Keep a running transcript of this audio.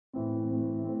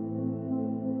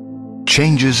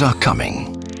Changes are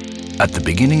coming. At the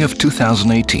beginning of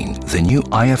 2018, the new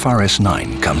IFRS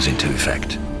 9 comes into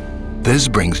effect. This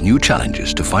brings new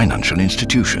challenges to financial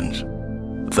institutions.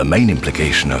 The main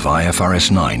implication of IFRS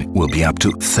 9 will be up to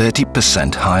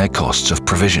 30% higher costs of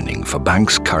provisioning for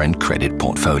banks' current credit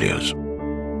portfolios.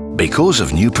 Because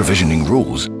of new provisioning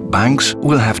rules, banks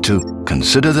will have to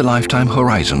consider the lifetime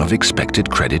horizon of expected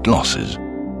credit losses,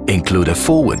 include a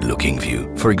forward-looking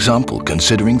view, for example,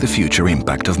 considering the future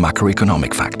impact of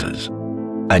macroeconomic factors.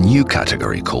 A new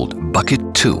category called Bucket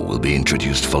 2 will be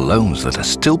introduced for loans that are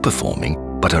still performing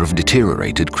but are of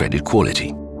deteriorated credit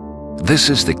quality. This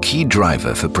is the key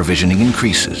driver for provisioning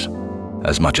increases.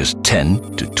 As much as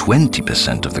 10 to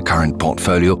 20% of the current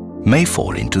portfolio may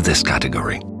fall into this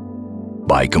category.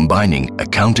 By combining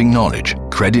accounting knowledge,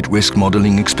 credit risk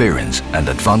modeling experience, and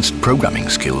advanced programming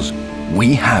skills,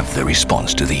 we have the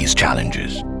response to these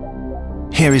challenges.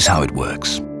 Here is how it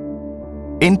works.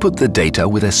 Input the data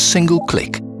with a single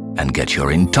click and get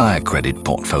your entire credit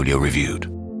portfolio reviewed.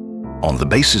 On the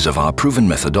basis of our proven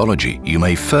methodology, you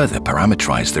may further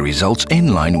parameterize the results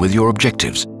in line with your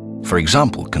objectives, for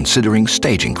example, considering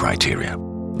staging criteria.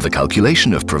 The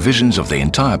calculation of provisions of the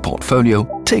entire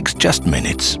portfolio takes just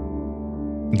minutes.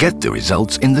 Get the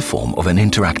results in the form of an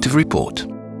interactive report.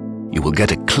 You will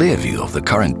get a clear view of the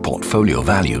current portfolio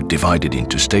value divided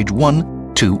into stage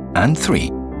 1, 2 and 3,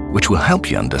 which will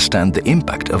help you understand the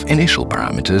impact of initial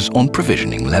parameters on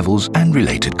provisioning levels and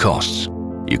related costs.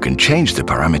 You can change the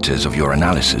parameters of your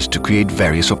analysis to create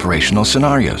various operational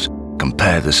scenarios,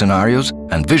 compare the scenarios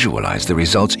and visualize the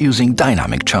results using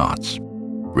dynamic charts.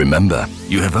 Remember,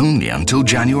 you have only until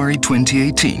January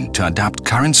 2018 to adapt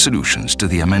current solutions to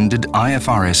the amended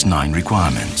IFRS 9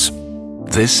 requirements.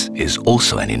 This is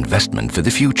also an investment for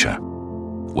the future.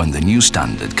 When the new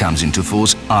standard comes into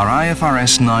force, our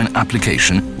IFRS 9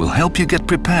 application will help you get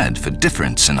prepared for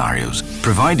different scenarios,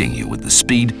 providing you with the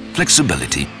speed,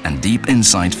 flexibility and deep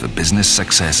insight for business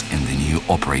success in the new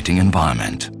operating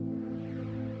environment.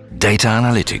 Data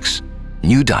analytics,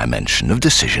 new dimension of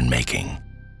decision making.